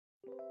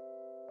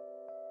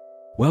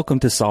Welcome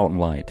to Salt and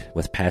Light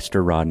with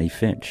Pastor Rodney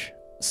Finch.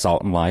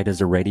 Salt and Light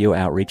is a radio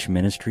outreach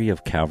ministry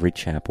of Calvary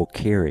Chapel,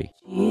 Cary.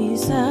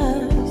 Jesus,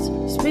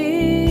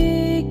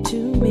 speak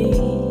to me.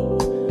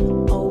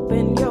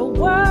 Open your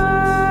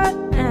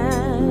word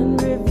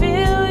and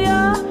reveal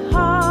your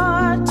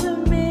heart to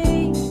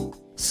me.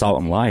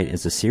 Salt and Light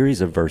is a series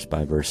of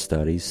verse-by-verse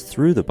studies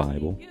through the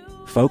Bible,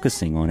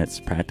 focusing on its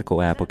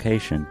practical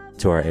application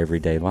to our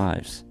everyday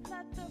lives.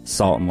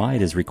 Salt and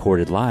Light is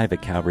recorded live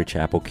at Calvary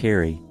Chapel,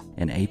 Cary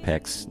in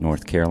Apex,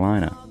 North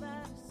Carolina.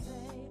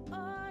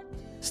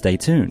 Stay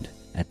tuned.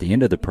 At the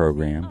end of the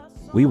program,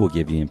 we will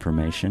give you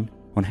information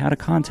on how to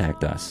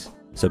contact us,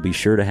 so be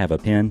sure to have a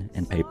pen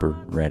and paper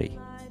ready.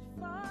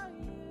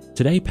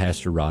 Today,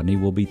 Pastor Rodney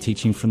will be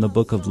teaching from the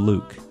book of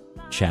Luke,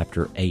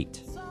 chapter 8.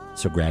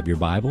 So grab your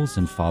Bibles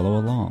and follow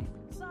along.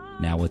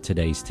 Now with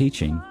today's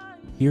teaching,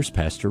 here's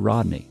Pastor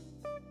Rodney.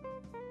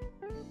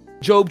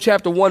 Job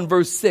chapter 1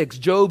 verse 6,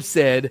 Job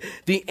said,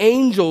 "The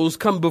angels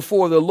come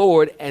before the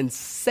Lord, and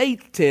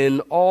Satan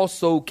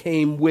also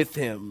came with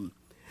him."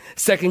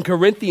 2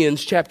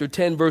 Corinthians chapter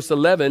 10 verse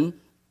 11,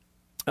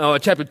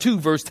 chapter 2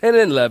 verse 10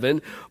 and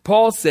 11,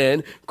 Paul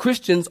said,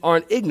 Christians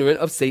aren't ignorant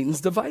of Satan's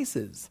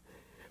devices.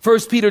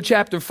 1 Peter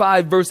chapter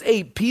 5 verse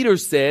 8, Peter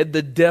said,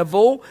 "The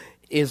devil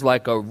is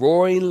like a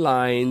roaring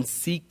lion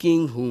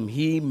seeking whom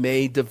he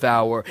may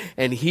devour."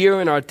 And here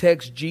in our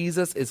text,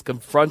 Jesus is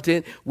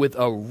confronted with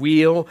a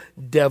real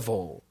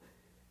devil.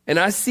 And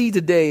I see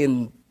today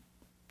in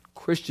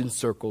Christian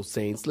circles,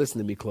 saints, listen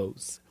to me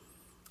close.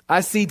 I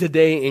see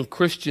today in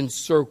Christian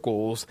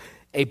circles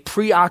a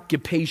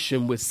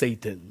preoccupation with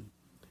Satan.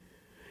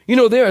 You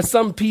know, there are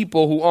some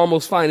people who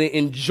almost find it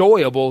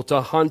enjoyable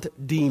to hunt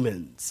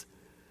demons.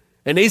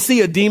 And they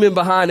see a demon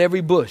behind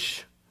every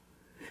bush.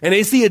 And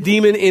they see a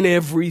demon in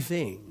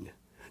everything.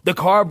 The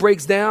car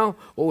breaks down.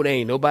 Oh, there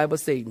ain't nobody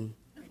but Satan.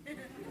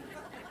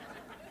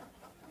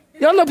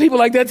 Y'all know people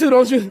like that too,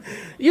 don't you?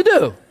 You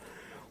do.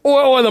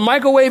 Or the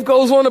microwave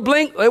goes on the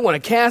blink. They want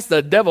to cast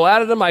the devil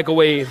out of the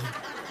microwave.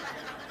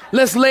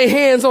 Let's lay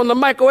hands on the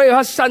microwave.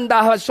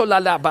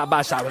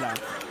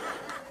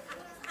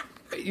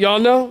 Y'all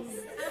know?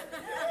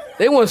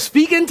 They want to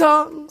speak in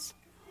tongues.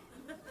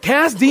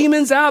 Cast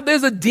demons out.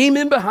 There's a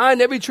demon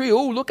behind every tree.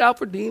 Oh, look out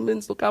for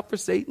demons. Look out for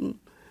Satan.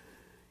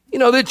 You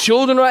know, their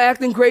children are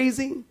acting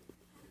crazy.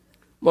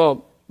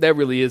 Well, that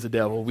really is a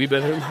devil. We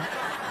better.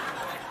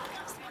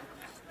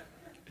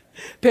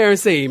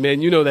 Parents say,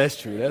 "Amen." You know that's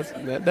true.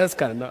 That's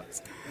kind of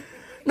nuts.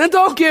 Now,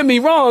 don't get me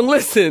wrong.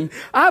 Listen,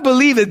 I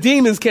believe that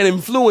demons can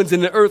influence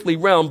in the earthly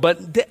realm, but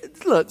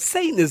look,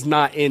 Satan is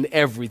not in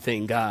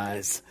everything,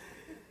 guys.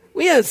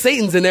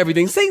 Satan's in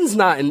everything. Satan's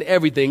not in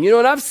everything. You know,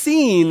 and I've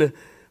seen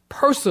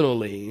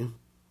personally,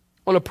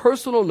 on a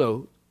personal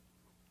note,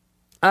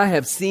 I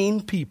have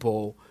seen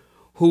people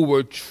who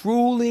were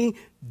truly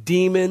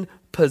demon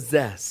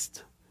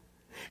possessed.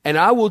 And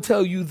I will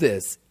tell you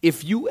this,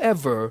 if you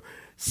ever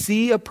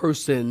see a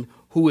person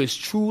who is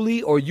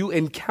truly, or you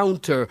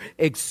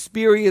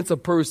experience a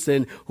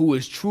person who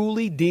is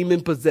truly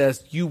demon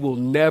possessed, you will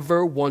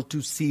never want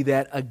to see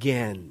that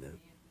again.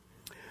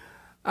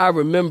 I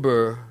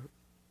remember,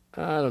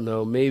 I don't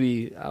know,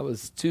 maybe I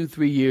was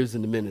 2-3 years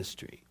in the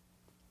ministry.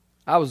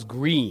 I was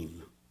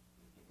green.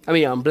 I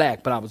mean, I'm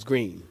black, but I was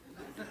green.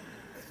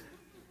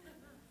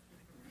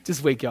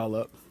 Just wake y'all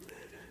up.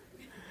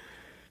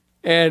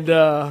 And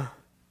I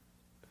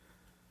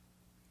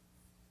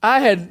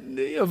had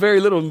very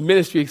little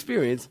ministry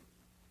experience.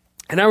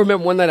 And I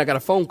remember one night I got a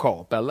phone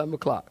call about 11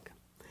 o'clock.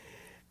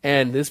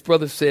 And this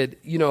brother said,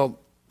 "You know,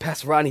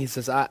 Pastor Rodney," he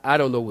says, I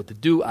don't know what to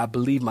do. I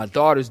believe my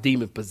daughter's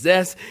demon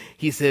possessed.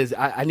 He says,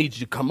 I need you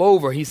to come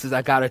over. He says,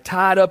 I got her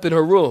tied up in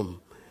her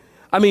room.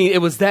 I mean,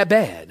 it was that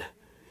bad.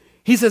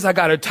 He says, I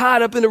got her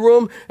tied up in the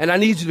room, and I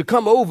need you to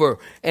come over,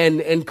 and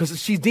because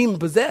she's demon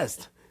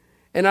possessed.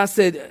 And I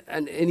said,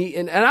 and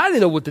I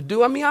didn't know what to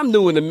do. I mean, I'm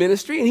new in the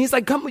ministry. And he's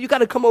like, "Come, you got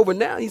to come over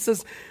now." He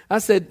says, I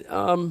said,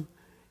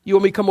 "You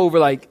want me to come over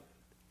like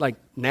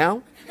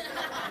now?"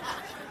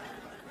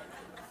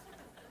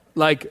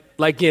 like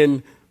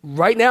in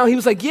right now? He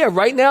was like, "Yeah,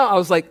 right now." I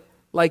was like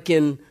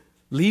in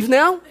leave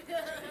now?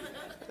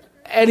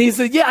 And he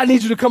said, "Yeah, I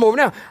need you to come over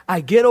now." I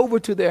get over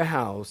to their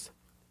house,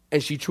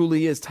 and she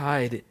truly is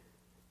tied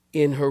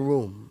in her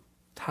room,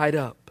 tied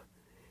up.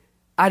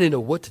 I didn't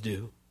know what to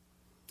do.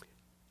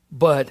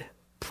 But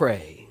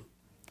pray.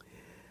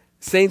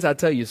 Saints, I'll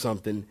tell you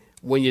something.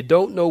 When you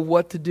don't know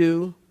what to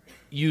do,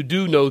 you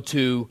do know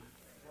to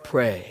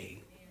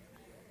pray.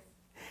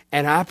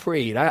 And I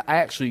prayed. I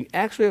actually,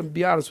 I'll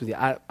be honest with you,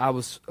 I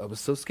was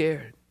so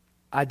scared.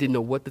 I didn't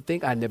know what to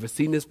think. I'd never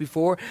seen this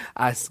before.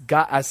 I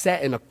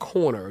sat in a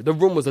corner. The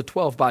room was a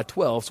 12 by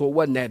 12, so it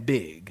wasn't that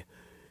big.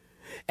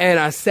 And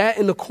I sat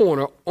in the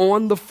corner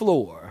on the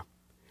floor,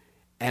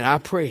 and I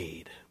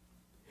prayed.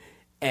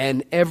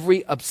 And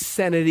every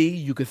obscenity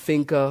you could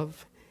think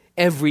of,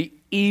 every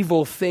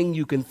evil thing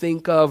you can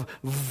think of,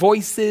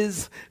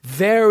 voices,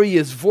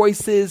 various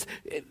voices,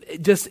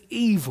 just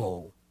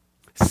evil,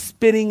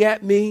 spitting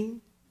at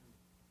me.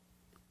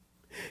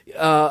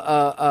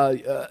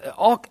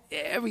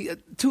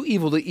 too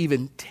evil to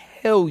even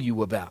tell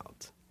you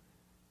about.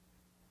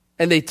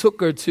 And they took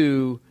her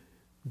to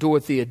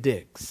Dorothea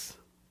Dix.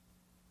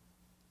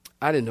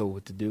 I didn't know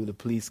what to do. The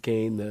police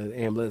came, the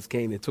ambulance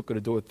came, they took her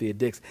to Dorothea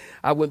Dix.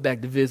 I went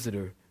back to visit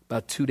her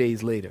about 2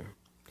 days later.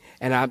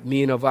 And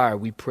me and Elvira,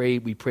 we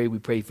prayed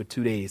for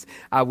 2 days.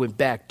 I went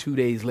back 2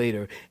 days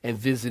later and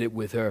visited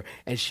with her.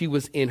 And she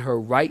was in her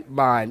right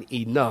mind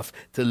enough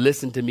to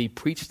listen to me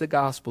preach the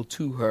gospel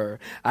to her.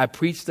 I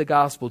preached the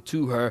gospel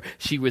to her.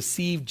 She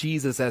received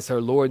Jesus as her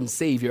Lord and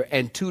Savior.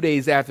 And 2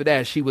 days after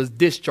that, she was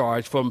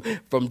discharged from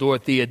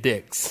Dorothea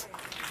Dix.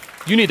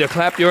 You need to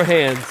clap your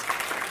hands.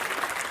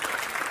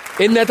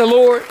 Isn't that the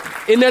Lord?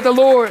 Isn't that the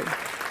Lord?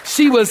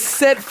 She was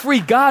set free.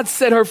 God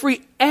set her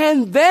free.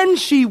 And then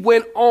she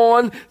went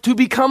on to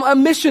become a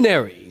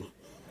missionary.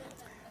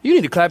 You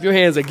need to clap your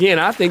hands again.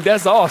 I think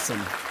that's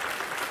awesome.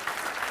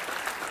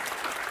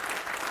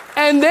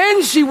 And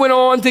then she went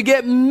on to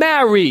get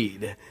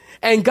married.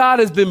 And God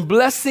has been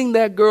blessing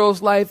that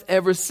girl's life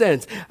ever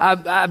since.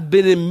 I've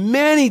been in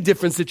many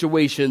different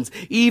situations,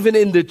 even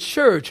in the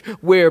church,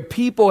 where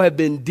people have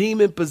been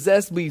demon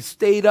possessed. We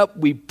stayed up,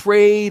 we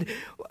prayed,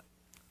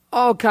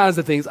 all kinds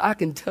of things. I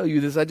can tell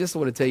you this. I just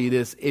want to tell you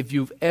this. If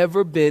you've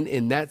ever been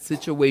in that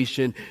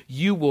situation,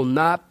 you will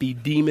not be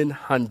demon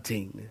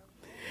hunting.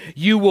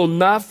 You will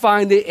not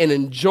find it an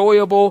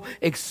enjoyable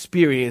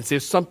experience.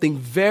 There's something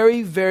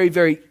very, very,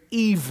 very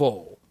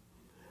evil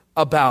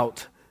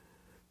about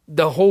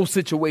the whole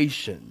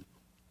situation.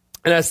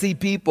 And I see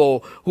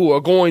people who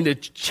are going to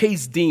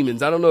chase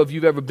demons. I don't know if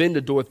you've ever been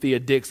to Dorothea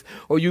Dix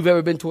or you've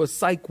ever been to a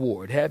psych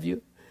ward, have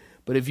you?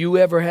 But if you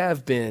ever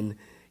have been,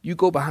 you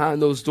go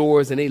behind those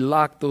doors and they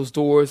lock those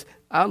doors.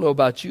 I don't know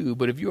about you,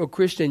 but if you're a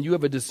Christian, you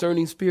have a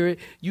discerning spirit,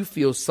 you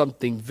feel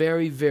something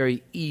very,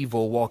 very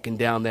evil walking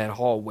down that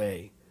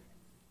hallway.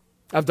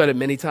 I've done it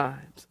many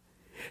times.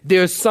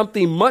 There's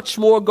something much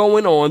more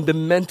going on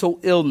than mental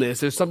illness.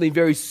 There's something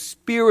very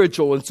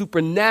spiritual and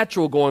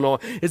supernatural going on.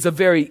 It's a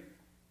very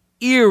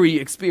eerie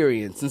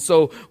experience. And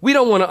so we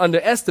don't want to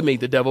underestimate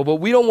the devil, but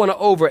we don't want to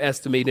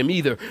overestimate him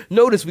either.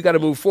 Notice we got to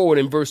move forward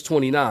in verse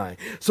 29.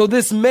 So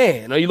this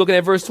man, are you looking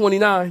at verse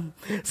 29?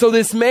 So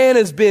this man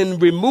has been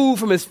removed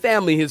from his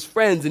family, his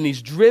friends, and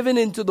he's driven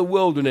into the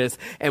wilderness.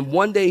 And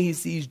one day he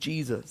sees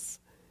Jesus.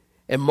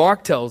 And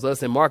Mark tells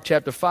us in Mark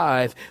chapter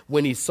 5,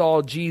 when he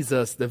saw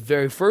Jesus, the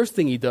very first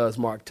thing he does,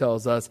 Mark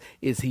tells us,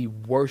 is he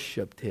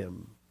worshiped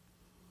him.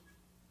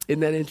 Isn't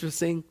that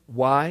interesting?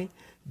 Why?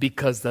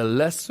 Because the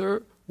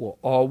lesser will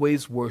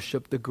always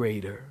worship the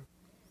greater.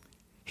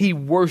 He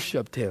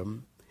worshiped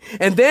him.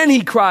 And then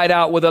he cried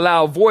out with a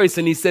loud voice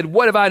and he said,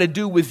 "What have I to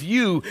do with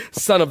you,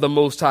 Son of the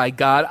Most High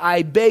God?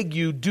 I beg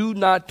you, do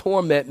not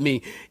torment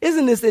me."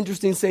 Isn't this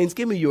interesting, saints?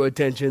 Give me your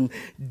attention.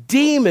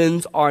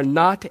 Demons are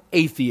not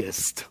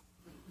atheists.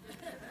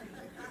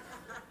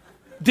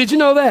 Did you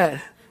know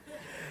that?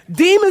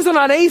 Demons are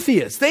not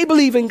atheists. They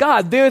believe in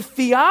God. Their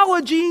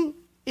theology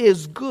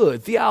is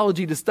good.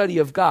 Theology, the study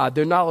of God,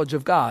 their knowledge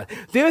of God.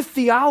 Their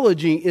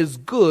theology is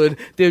good.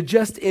 They're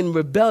just in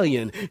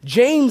rebellion.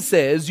 James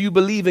says, you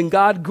believe in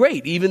God,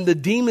 great. Even the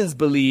demons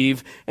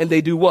believe, and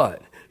they do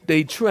what?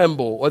 They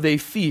tremble or they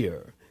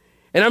fear.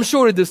 And I'm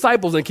sure the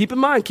disciples, and keep in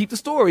mind, keep the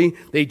story,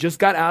 they just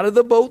got out of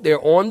the boat.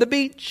 They're on the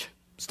beach,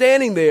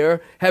 standing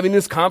there, having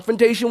this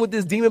confrontation with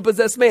this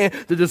demon-possessed man.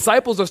 The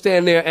disciples are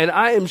standing there, and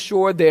I am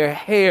sure their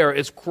hair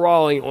is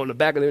crawling on the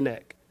back of their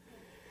neck.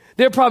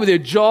 Their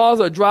jaws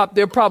are dropped.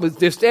 They're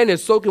standing there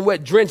soaking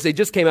wet, drenched. They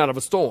just came out of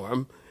a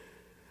storm.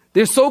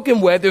 They're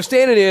soaking wet. They're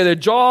standing there. Their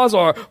jaws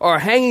are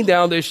hanging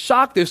down. They're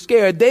shocked. They're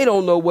scared. They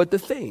don't know what to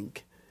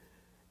think.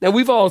 Now,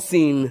 we've all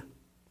seen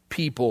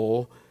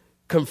people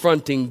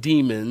confronting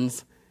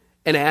demons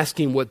and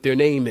asking what their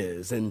name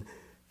is. And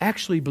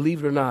actually,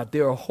 believe it or not,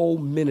 there are whole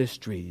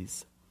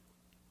ministries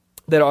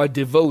that are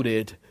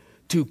devoted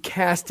to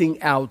casting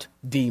out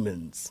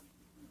demons.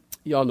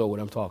 Y'all know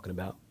what I'm talking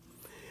about.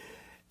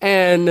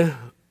 And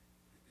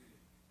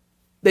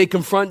they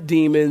confront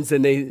demons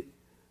and they,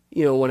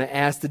 want to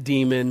ask the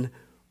demon,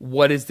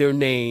 what is their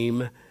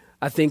name?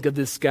 I think of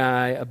this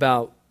guy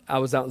I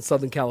was out in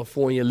Southern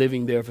California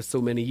living there for so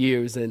many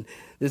years, and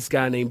this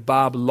guy named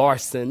Bob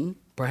Larson,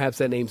 perhaps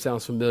that name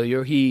sounds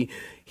familiar. He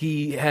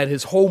had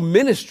his whole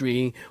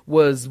ministry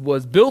was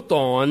built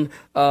on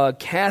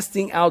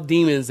casting out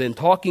demons and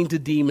talking to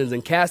demons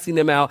and casting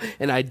them out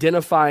and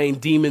identifying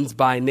demons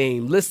by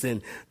name.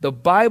 Listen, the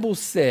Bible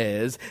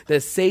says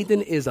that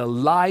Satan is a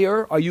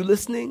liar. Are you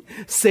listening?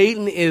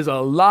 Satan is a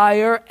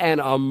liar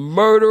and a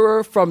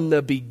murderer from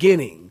the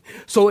beginning.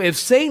 So if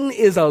Satan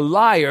is a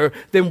liar,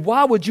 then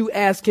why would you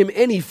ask him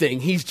anything?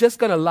 He's just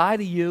going to lie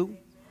to you.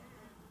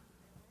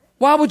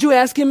 Why would you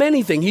ask him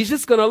anything? He's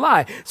just going to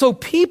lie. So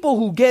people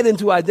who get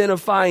into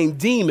identifying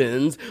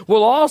demons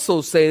will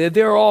also say that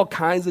there are all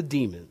kinds of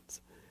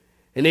demons.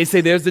 And they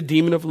say there's the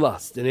demon of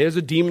lust, and there's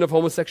a demon of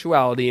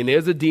homosexuality, and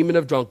there's a demon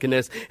of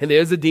drunkenness, and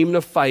there's a demon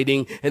of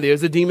fighting, and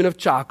there's a demon of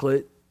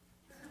chocolate.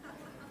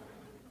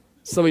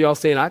 Some of y'all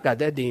saying, I got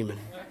that demon.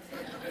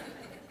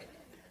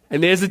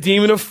 And there's a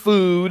demon of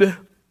food.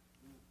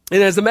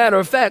 And as a matter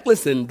of fact,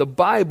 listen, the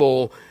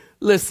Bible,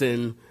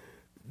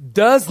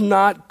 does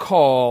not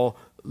call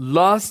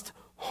lust,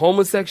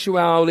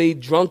 homosexuality,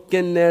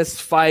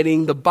 drunkenness,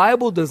 fighting. The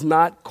Bible does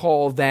not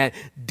call that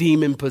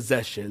demon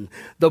possession.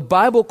 The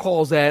Bible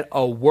calls that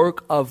a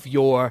work of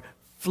your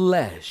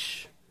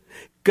flesh.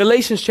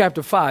 Galatians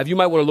chapter 5, you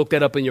might want to look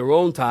that up in your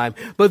own time,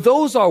 but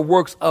those are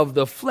works of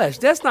the flesh.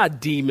 That's not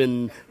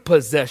demon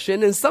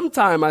possession. And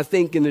sometime I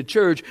think in the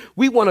church,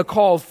 we want to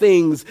call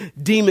things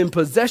demon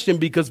possession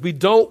because we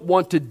don't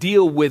want to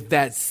deal with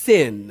that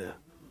sin.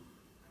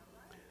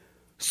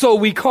 So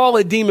we call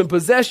it demon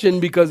possession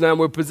because now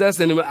we're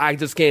possessing and I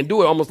just can't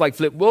do it. Almost like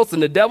Flip Wilson.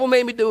 The devil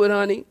made me do it,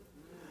 honey.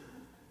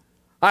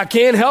 I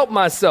can't help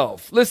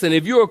myself. Listen,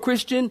 if you're a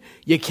Christian,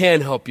 you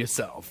can help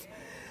yourself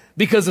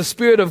because the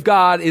Spirit of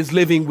God is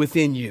living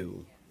within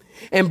you.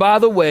 And by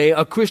the way,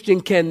 a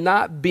Christian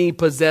cannot be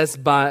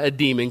possessed by a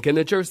demon. Can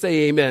the church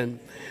say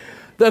amen?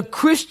 The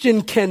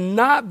Christian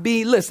cannot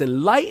be,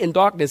 light and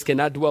darkness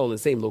cannot dwell in the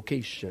same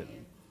location.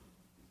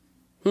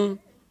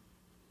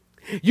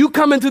 You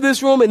come into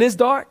this room and it's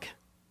dark.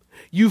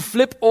 You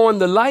flip on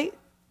the light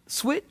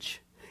switch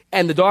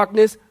and the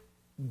darkness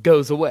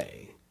goes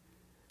away.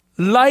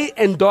 Light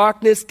and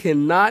darkness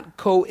cannot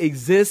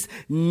coexist.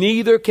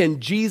 Neither can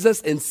Jesus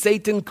and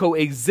Satan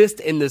coexist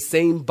in the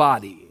same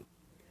body.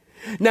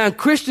 Now,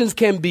 Christians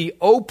can be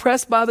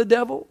oppressed by the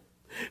devil.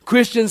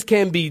 Christians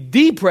can be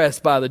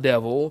depressed by the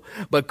devil,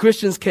 but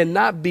Christians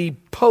cannot be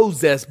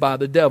possessed by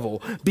the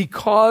devil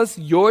because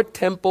your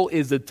temple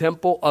is the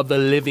temple of the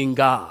living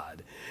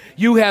God.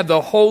 You have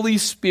the Holy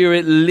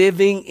Spirit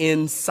living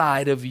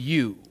inside of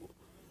you.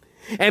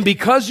 And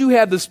because you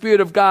have the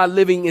Spirit of God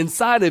living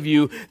inside of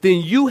you,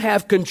 then you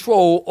have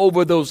control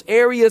over those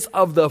areas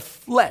of the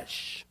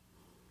flesh.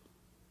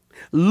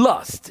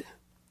 Lust.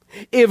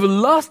 If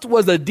lust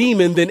was a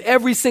demon, then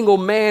every single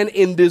man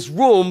in this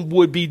room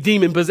would be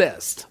demon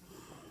possessed.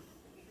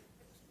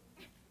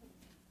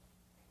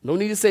 No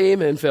need to say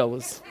amen,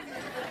 fellas.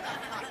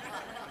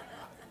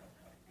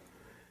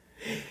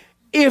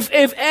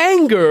 If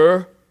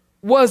anger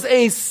was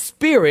a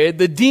spirit,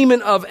 the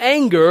demon of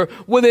anger,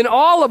 well, then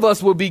all of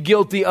us would be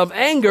guilty of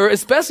anger,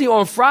 especially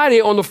on Friday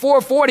on the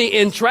 440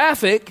 in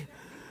traffic.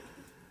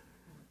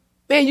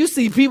 Man, you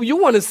see people, you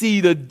want to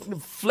see the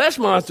flesh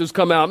monsters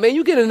come out. Man,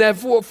 you get in that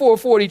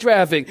 440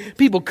 traffic,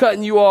 people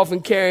cutting you off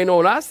and carrying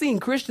on. I've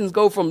seen Christians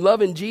go from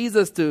loving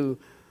Jesus to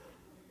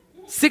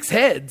 6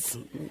 heads.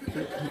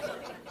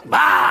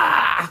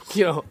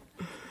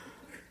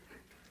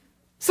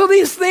 So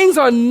these things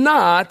are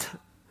not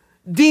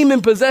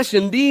demon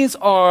possession. These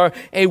are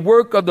a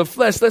work of the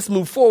flesh. Let's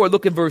move forward.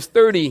 Look at verse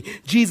 30.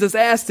 Jesus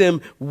asked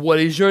him, "What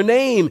is your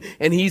name?"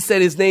 And he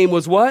said his name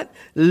was what?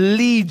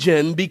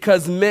 Legion,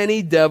 because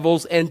many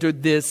devils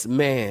entered this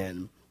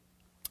man.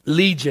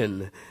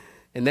 Legion.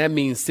 And that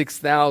means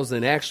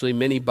 6,000. Actually,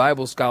 many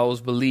Bible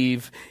scholars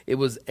believe it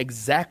was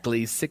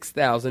exactly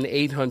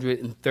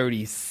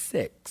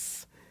 6,836.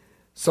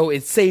 So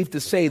it's safe to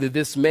say that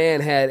this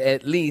man had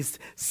at least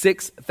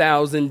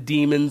 6,000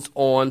 demons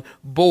on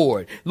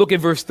board. Look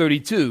at verse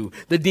 32.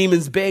 The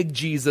demons begged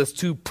Jesus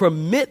to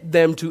permit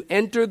them to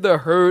enter the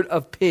herd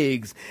of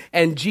pigs.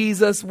 And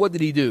Jesus, what did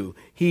he do?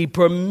 He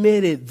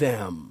permitted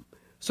them.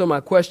 So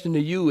my question to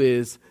you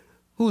is,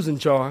 who's in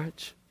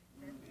charge?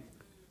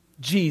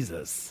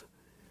 Jesus.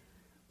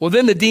 Well,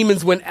 then the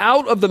demons went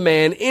out of the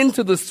man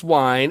into the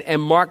swine.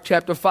 And Mark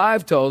chapter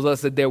 5 tells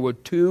us that there were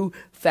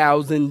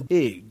 2,000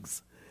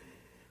 pigs.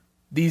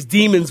 These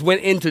demons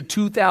went into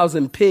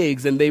 2,000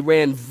 pigs and they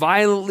ran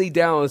violently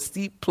down a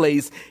steep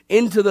place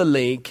into the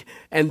lake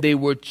and they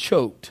were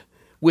choked,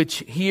 which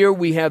here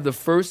we have the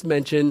first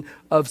mention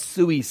of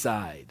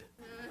suicide.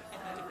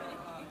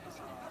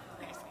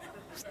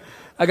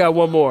 I got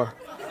one more.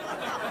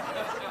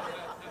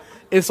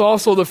 It's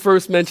also the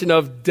first mention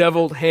of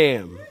deviled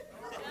ham.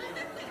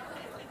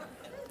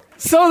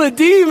 So the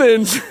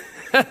demons...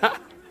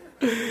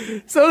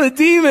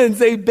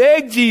 they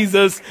begged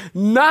Jesus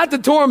not to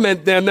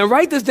torment them. Now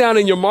write this down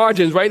in your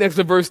margins right next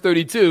to verse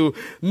 32.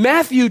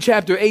 Matthew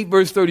chapter 8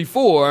 verse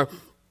 34,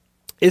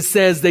 it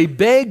says they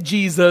begged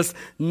Jesus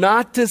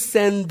not to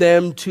send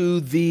them to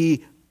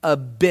the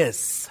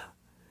abyss.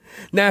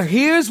 Now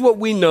here's what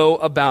we know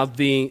about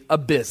the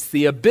abyss.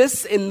 The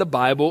abyss in the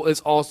Bible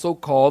is also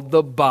called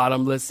the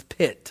bottomless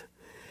pit.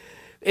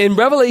 In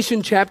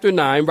Revelation chapter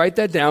 9, write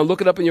that down,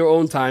 look it up in your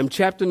own time,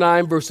 chapter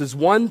 9, verses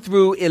 1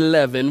 through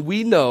 11,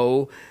 we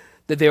know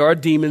that there are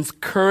demons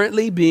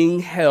currently being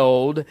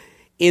held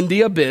in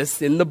the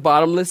abyss, in the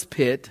bottomless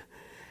pit,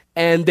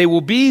 and they will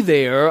be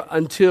there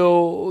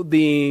until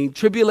the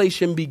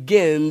tribulation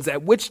begins,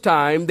 at which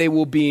time they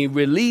will be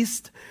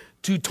released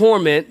to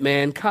torment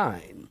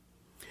mankind.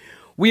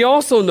 We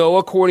also know,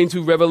 according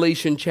to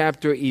Revelation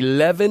chapter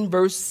 11,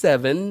 verse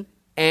 7,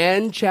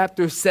 and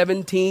chapter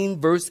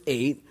 17, verse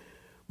 8,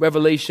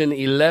 Revelation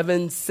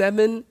 11,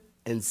 7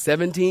 and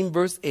 17,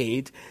 verse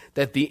 8,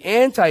 that the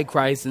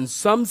Antichrist in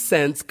some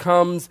sense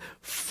comes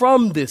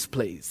from this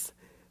place.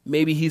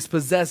 Maybe he's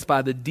possessed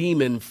by the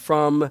demon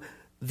from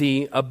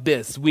the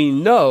abyss. We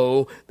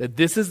know that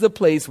this is the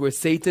place where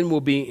Satan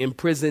will be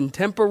imprisoned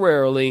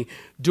temporarily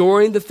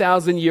during the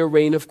 1,000-year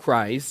reign of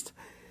Christ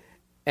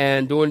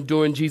and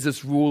during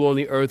Jesus' rule on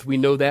the earth. We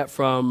know that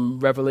from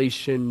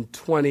Revelation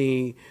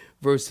 20,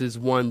 verses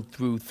 1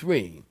 through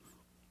 3.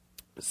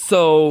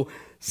 So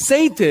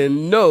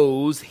Satan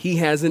knows he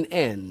has an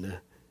end.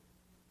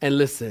 And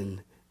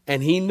listen,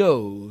 and he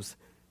knows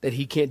that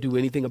he can't do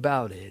anything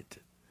about it.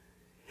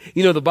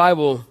 You know, the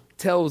Bible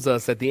tells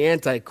us that the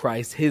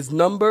Antichrist, his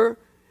number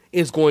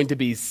is going to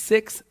be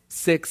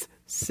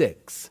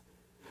 666.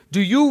 Do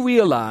you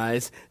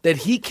realize that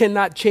he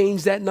cannot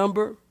change that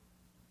number?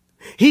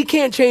 He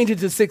can't change it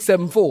to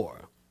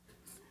 674.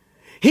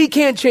 He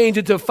can't change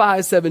it to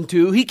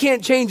 572. He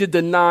can't change it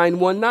to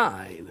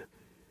 919.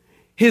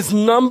 His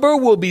number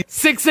will be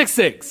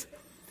 666.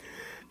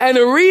 And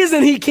the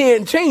reason he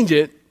can't change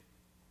it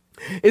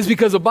is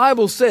because the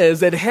Bible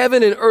says that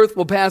heaven and earth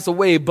will pass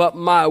away, but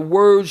my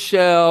word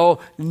shall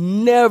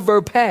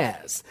never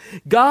pass.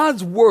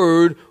 God's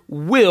word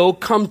will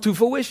come to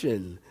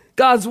fruition.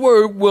 God's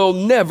word will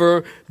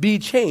never be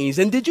changed.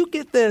 And did you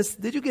get this?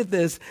 Did you get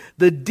this?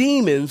 The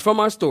demons from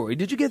our story,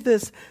 did you get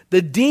this?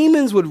 The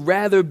demons would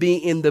rather be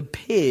in the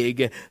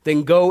pig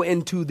than go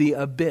into the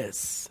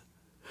abyss,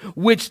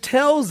 which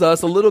tells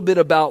us a little bit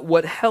about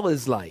what hell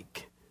is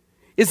like.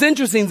 It's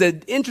interesting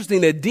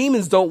that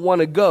demons don't want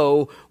to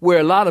go where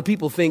a lot of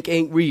people think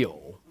ain't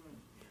real.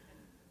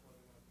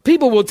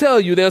 People will tell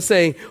you, they'll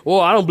say,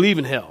 well, I don't believe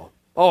in hell.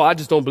 Oh, I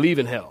just don't believe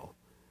in hell.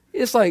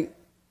 It's like,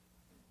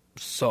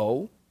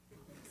 so?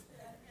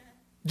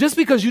 Just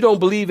because you don't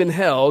believe in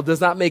hell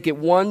does not make it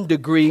 1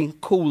 degree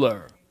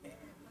cooler.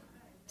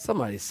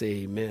 Somebody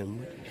say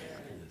amen.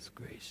 Goodness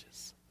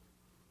gracious.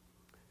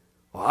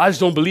 Well, I just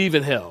don't believe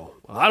in hell.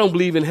 I don't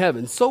believe in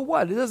heaven. So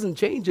what? It doesn't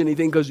change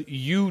anything because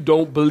you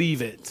don't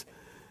believe it.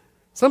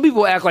 Some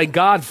people act like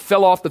God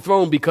fell off the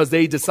throne because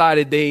they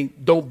decided they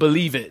don't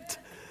believe it.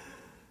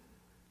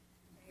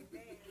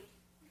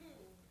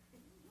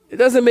 It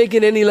doesn't make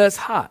it any less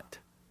hot.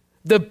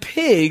 The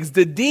pigs,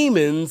 the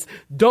demons,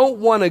 don't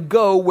want to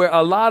go where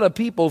a lot of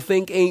people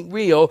think ain't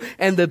real.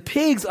 And the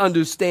pigs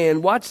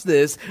understand, watch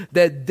this,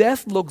 that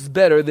death looks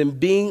better than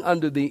being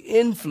under the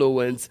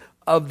influence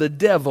of the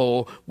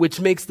devil,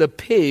 which makes the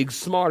pigs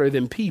smarter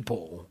than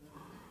people.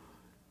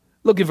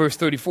 Look at verse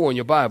 34 in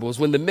your Bibles.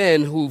 When the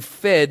men who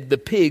fed the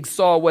pigs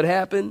saw what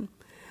happened,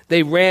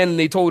 they ran and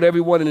they told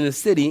everyone in the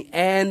city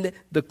and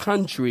the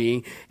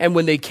country. And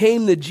when they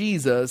came to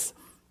Jesus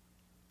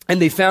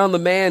and they found the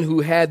man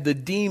who had the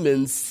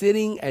demons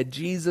sitting at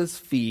Jesus'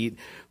 feet,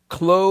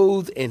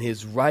 clothed in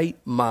his right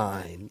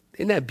mind.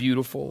 Isn't that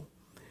beautiful?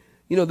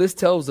 You know, this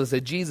tells us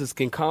that Jesus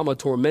can calm a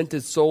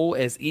tormented soul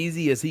as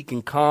easy as he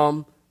can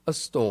calm a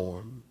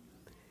storm.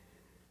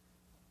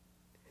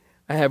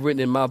 I have written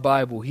in my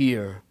Bible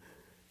here,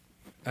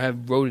 I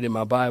have wrote it in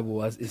my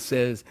Bible, it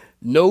says,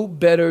 no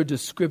better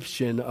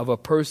description of a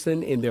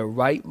person in their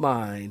right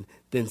mind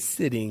than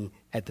sitting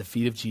at the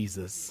feet of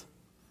Jesus.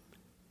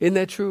 Isn't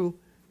that true?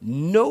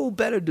 No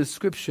better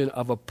description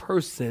of a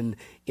person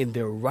in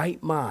their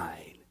right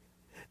mind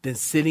than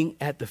sitting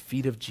at the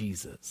feet of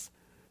Jesus.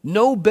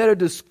 No better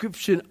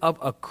description of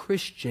a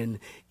Christian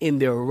in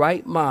their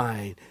right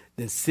mind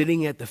than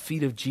sitting at the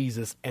feet of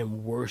Jesus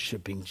and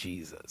worshiping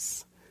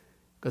Jesus.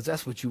 Because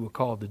that's what you were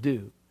called to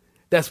do.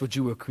 That's what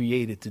you were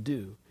created to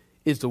do,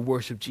 is to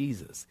worship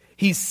Jesus.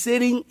 He's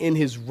sitting in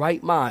his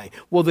right mind.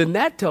 Well, then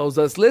that tells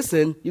us,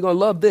 listen, you're going to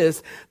love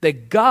this,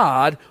 that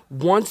God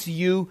wants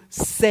you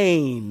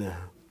sane.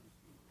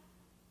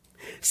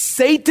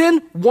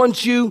 Satan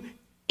wants you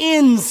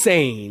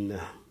insane.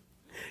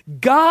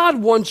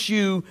 God wants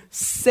you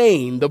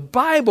sane. The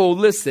Bible,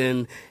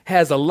 listen,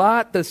 has a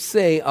lot to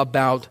say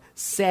about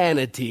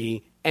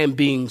sanity and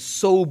being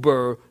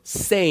sober,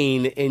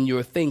 sane in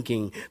your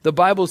thinking. The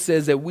Bible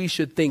says that we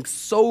should think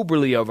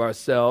soberly of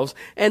ourselves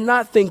and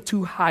not think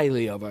too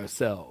highly of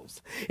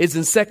ourselves. It's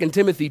in 2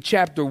 Timothy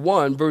chapter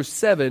 1, verse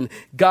 7.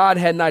 God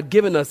had not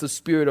given us a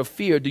spirit of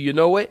fear. Do you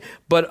know it?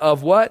 But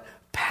of what?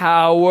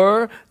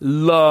 Power,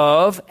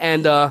 love,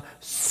 and a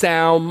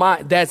sound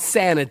mind. That's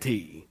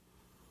sanity.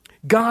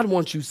 God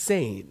wants you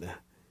sane.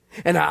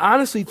 And I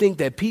honestly think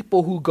that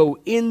people who go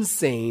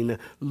insane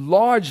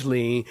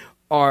largely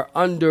are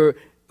under,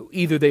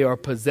 either they are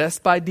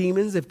possessed by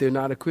demons if they're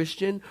not a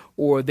Christian,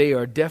 or they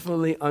are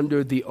definitely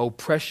under the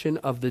oppression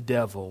of the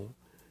devil.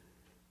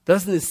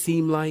 Doesn't it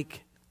seem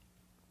like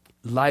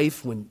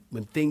life, when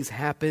things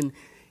happen,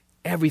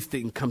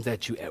 everything comes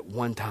at you at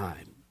one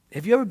time?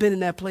 Have you ever been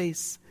in that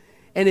place?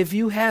 And if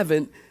you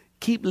haven't,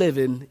 keep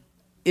living,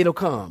 it'll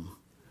come.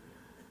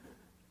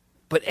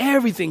 But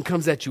everything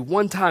comes at you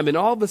one time, and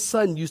all of a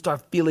sudden you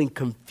start feeling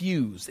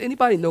confused.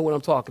 Anybody know what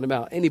I'm talking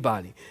about?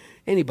 Anybody?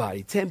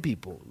 10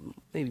 people,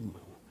 maybe more.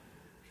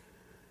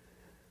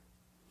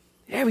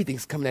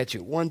 Everything's coming at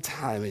you at one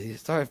time, and you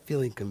start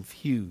feeling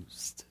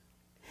confused.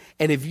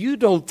 And if you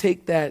don't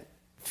take that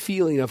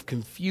feeling of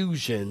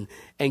confusion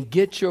and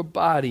get your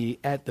body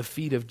at the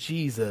feet of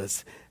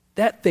Jesus,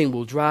 that thing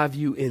will drive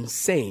you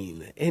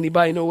insane.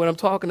 Anybody know what I'm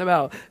talking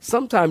about?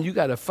 Sometimes you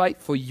got to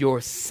fight for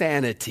your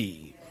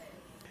sanity.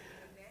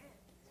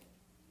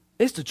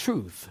 It's the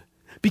truth.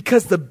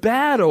 Because the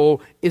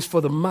battle is for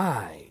the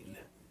mind.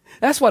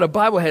 That's why the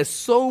Bible has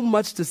so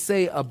much to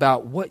say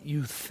about what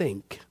you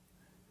think.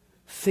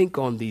 Think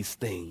on these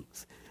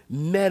things.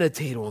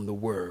 Meditate on the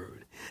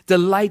word.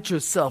 Delight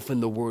yourself in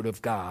the word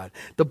of God.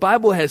 The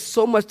Bible has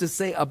so much to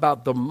say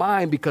about the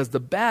mind because the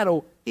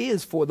battle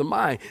is for the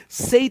mind.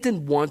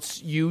 Satan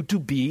wants you to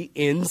be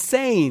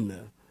insane.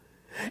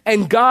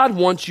 And God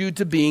wants you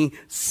to be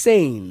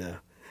sane.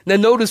 Now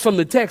notice from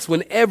the text,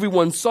 when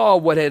everyone saw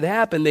what had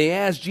happened, they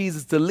asked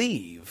Jesus to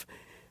leave.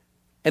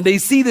 And they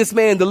see this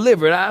man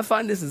delivered. I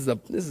find this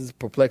is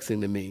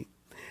perplexing to me.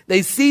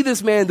 They see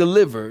this man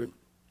delivered,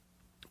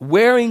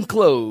 wearing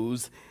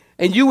clothes,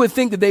 and you would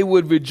think that they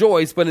would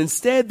rejoice, but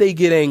instead they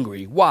get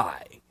angry.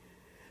 Why?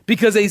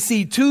 Because they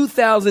see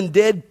 2,000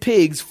 dead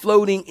pigs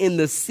floating in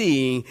the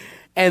sea,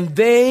 and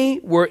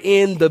they were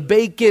in the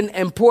bacon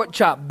and pork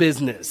chop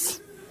business.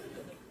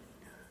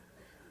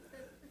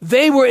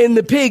 They were in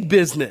the pig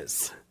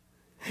business.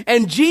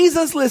 And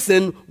Jesus,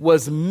 listen,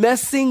 was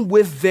messing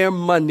with their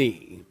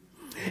money.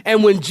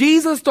 And when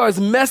Jesus starts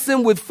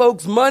messing with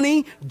folks'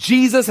 money,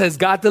 Jesus has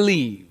got to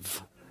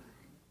leave.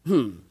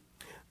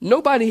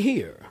 Nobody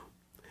here.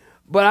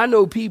 But I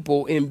know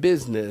people in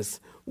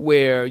business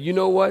where, you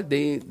know what,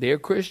 they're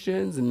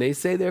Christians and they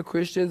say they're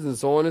Christians and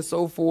so on and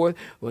so forth.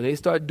 When they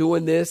start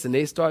doing this and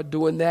they start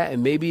doing that,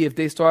 and maybe if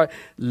they start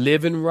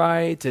living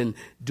right and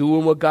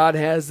doing what God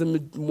has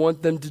them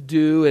want them to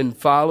do and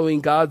following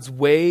God's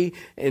way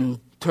in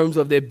terms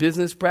of their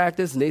business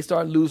practice, and they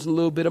start losing a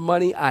little bit of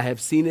money, I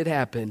have seen it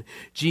happen.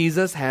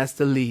 Jesus has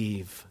to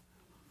leave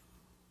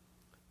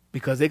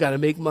because they got to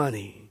make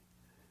money.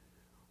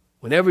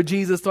 Whenever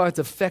Jesus starts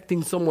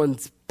affecting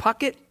someone's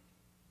pocket,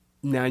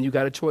 now you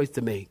got a choice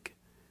to make.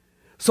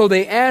 So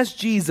they asked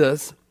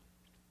Jesus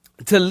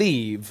to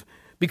leave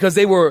because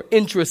they were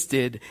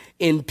interested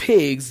in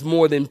pigs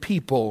more than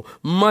people,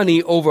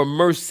 money over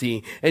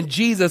mercy. And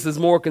Jesus is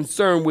more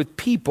concerned with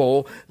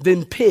people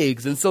than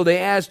pigs. And so they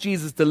asked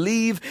Jesus to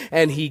leave,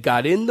 and he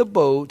got in the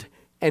boat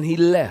and he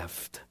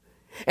left.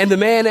 And the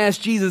man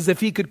asked Jesus if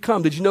he could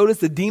come. Did you notice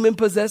the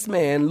demon-possessed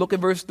man? Look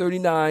at verse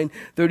 39,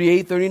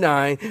 38,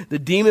 39. The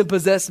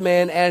demon-possessed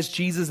man asked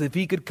Jesus if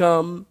he could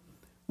come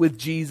with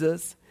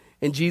Jesus.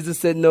 And Jesus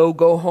said, no,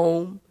 go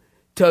home.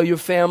 Tell your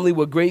family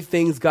what great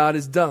things God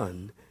has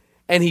done.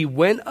 And he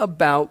went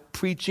about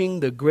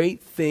preaching the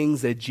great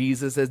things that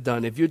Jesus has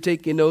done. If you're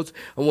taking notes,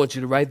 I want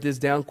you to write this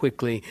down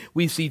quickly.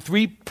 We see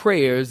 3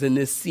 prayers in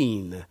this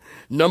scene.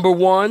 Number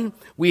 1,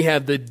 we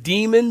have the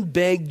demon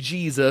beg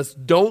Jesus,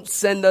 don't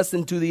send us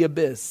into the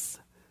abyss.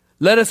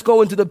 Let us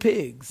go into the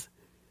pigs.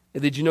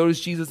 And did you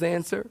notice Jesus'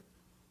 answer?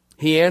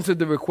 He answered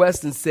the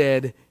request and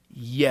said,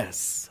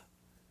 yes.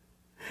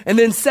 And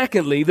then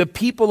secondly, the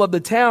people of the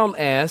town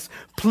asked,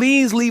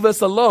 please leave us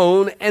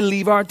alone and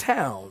leave our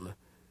town.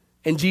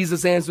 And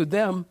Jesus answered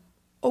them,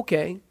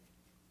 okay.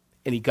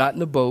 And he got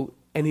in the boat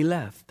and he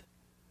left.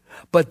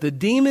 But the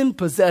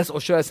demon-possessed, or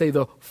should I say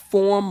the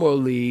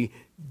formerly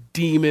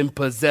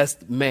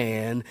demon-possessed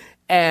man,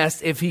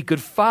 asked if he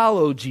could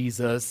follow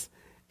Jesus.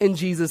 And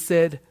Jesus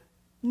said,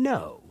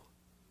 no.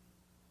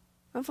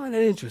 I find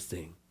that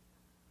interesting.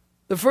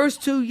 The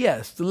first 2,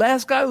 yes. The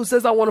last guy who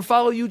says, I want to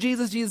follow you,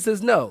 Jesus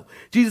says, no.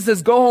 Jesus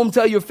says, go home,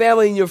 tell your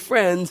family and your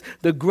friends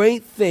the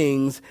great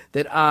things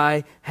that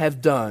I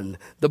have done.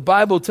 The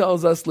Bible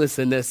tells us,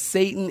 listen, that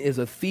Satan is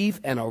a thief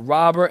and a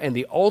robber, and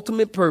his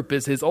ultimate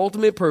purpose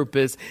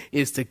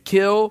is to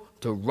kill,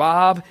 to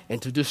rob,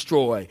 and to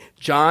destroy.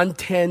 John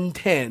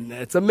 10:10.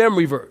 That's a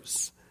memory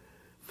verse.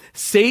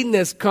 Satan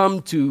has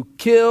come to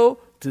kill,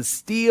 to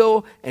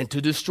steal, and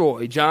to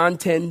destroy. John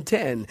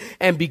 10:10.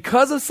 And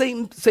because of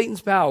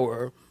Satan's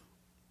power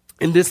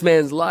in this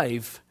man's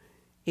life,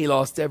 he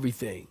lost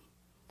everything.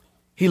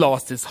 He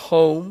lost his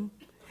home.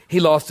 He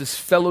lost his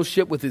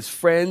fellowship with his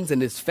friends and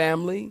his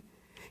family.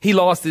 He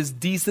lost his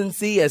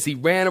decency as he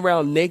ran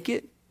around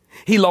naked.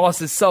 He lost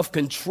his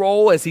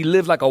self-control as he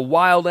lived like a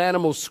wild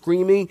animal,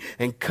 screaming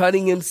and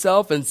cutting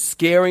himself and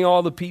scaring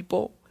all the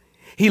people.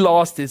 He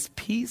lost his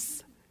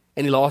peace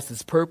and he lost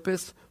his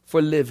purpose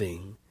for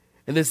living.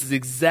 And this is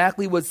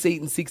exactly what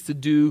Satan seeks to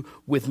do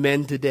with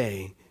men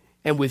today.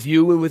 And with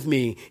you and with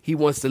me. He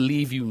wants to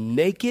leave you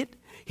naked.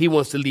 He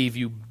wants to leave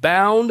you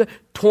bound,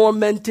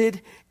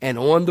 tormented, and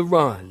on the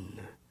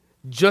run.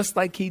 Just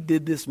like he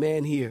did this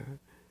man here.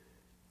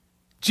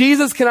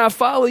 Jesus, can I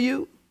follow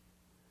you?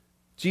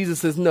 Jesus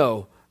says,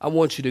 no, I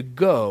want you to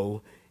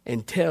go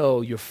and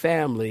tell your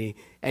family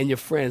and your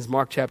friends.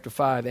 Mark chapter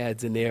 5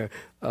 adds in there,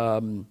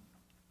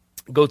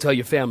 go tell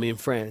your family and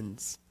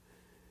friends.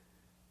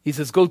 He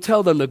says, go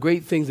tell them the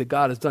great things that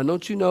God has done.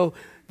 Don't you know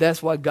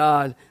that's why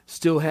God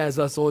still has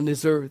us on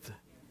this earth?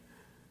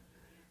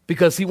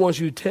 Because he wants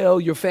you to tell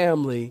your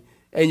family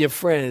and your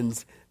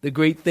friends the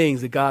great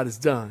things that God has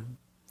done.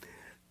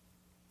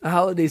 The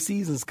holiday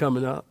season's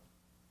coming up.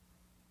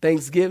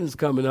 Thanksgiving's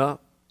coming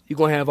up. You're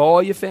going to have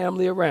all your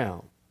family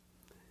around.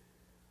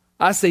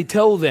 I say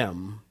tell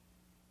them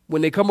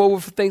when they come over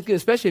for Thanksgiving,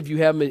 especially if you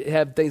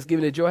have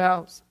Thanksgiving at your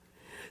house,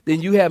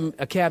 then you have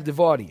a captive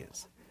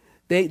audience.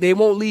 They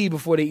won't leave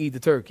before they eat the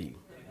turkey.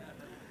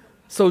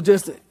 So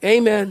just,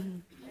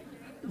 amen.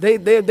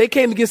 They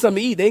came to get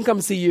something to eat. They ain't come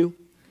to see you.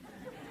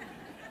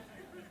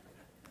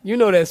 You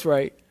know that's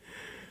right.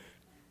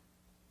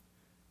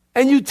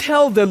 And you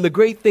tell them the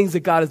great things that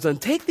God has done.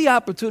 Take the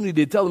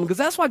opportunity to tell them, because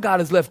that's why God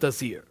has left us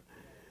here.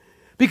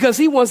 Because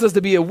he wants us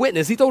to be a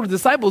witness. He told the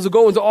disciples to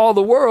go into all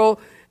the world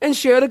and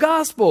share the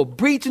gospel,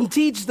 preach and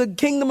teach the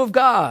kingdom of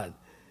God.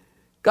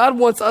 God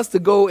wants us to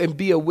go and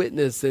be a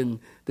witness and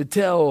to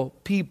tell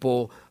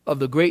people of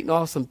the great and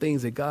awesome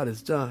things that God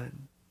has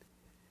done.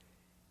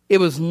 It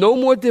was no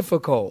more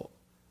difficult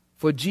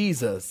for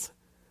Jesus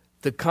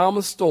to calm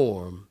a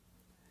storm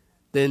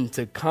than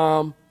to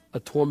calm a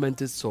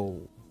tormented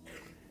soul.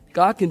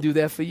 God can do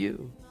that for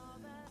you.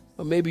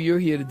 Or maybe you're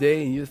here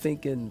today and you're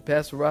thinking,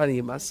 Pastor Rodney,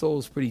 my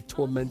soul's pretty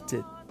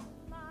tormented.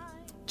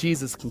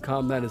 Jesus can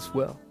calm that as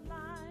well.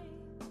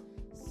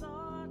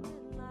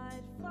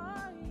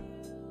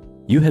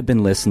 You have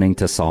been listening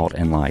to Salt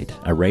and Light,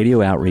 a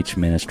radio outreach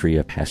ministry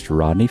of Pastor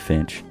Rodney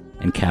Finch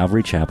and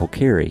Calvary Chapel,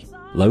 Cary,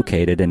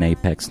 located in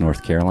Apex,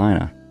 North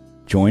Carolina.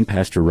 Join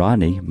Pastor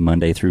Rodney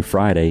Monday through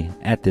Friday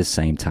at this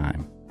same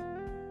time.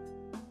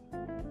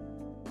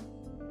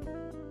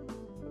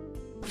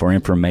 For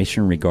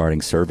information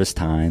regarding service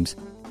times,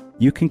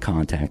 you can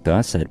contact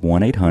us at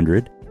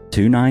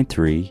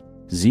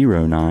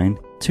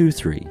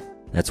 1-800-293-0923.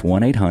 That's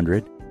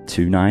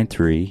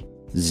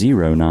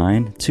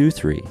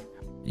 1-800-293-0923.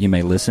 You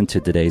may listen to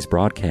today's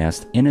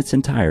broadcast in its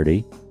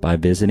entirety by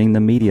visiting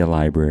the media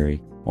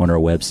library on our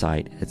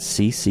website at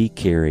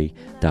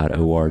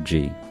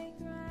 8c-2.org.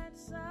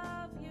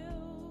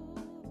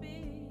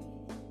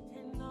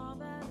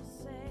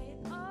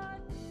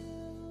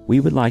 We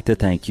would like to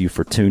thank you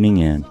for tuning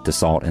in to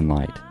Salt and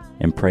Light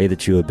and pray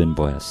that you have been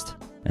blessed.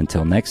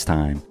 Until next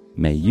time,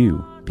 may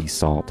you be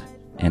salt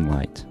and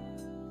light.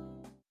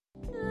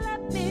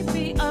 Let me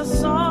be a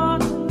salt.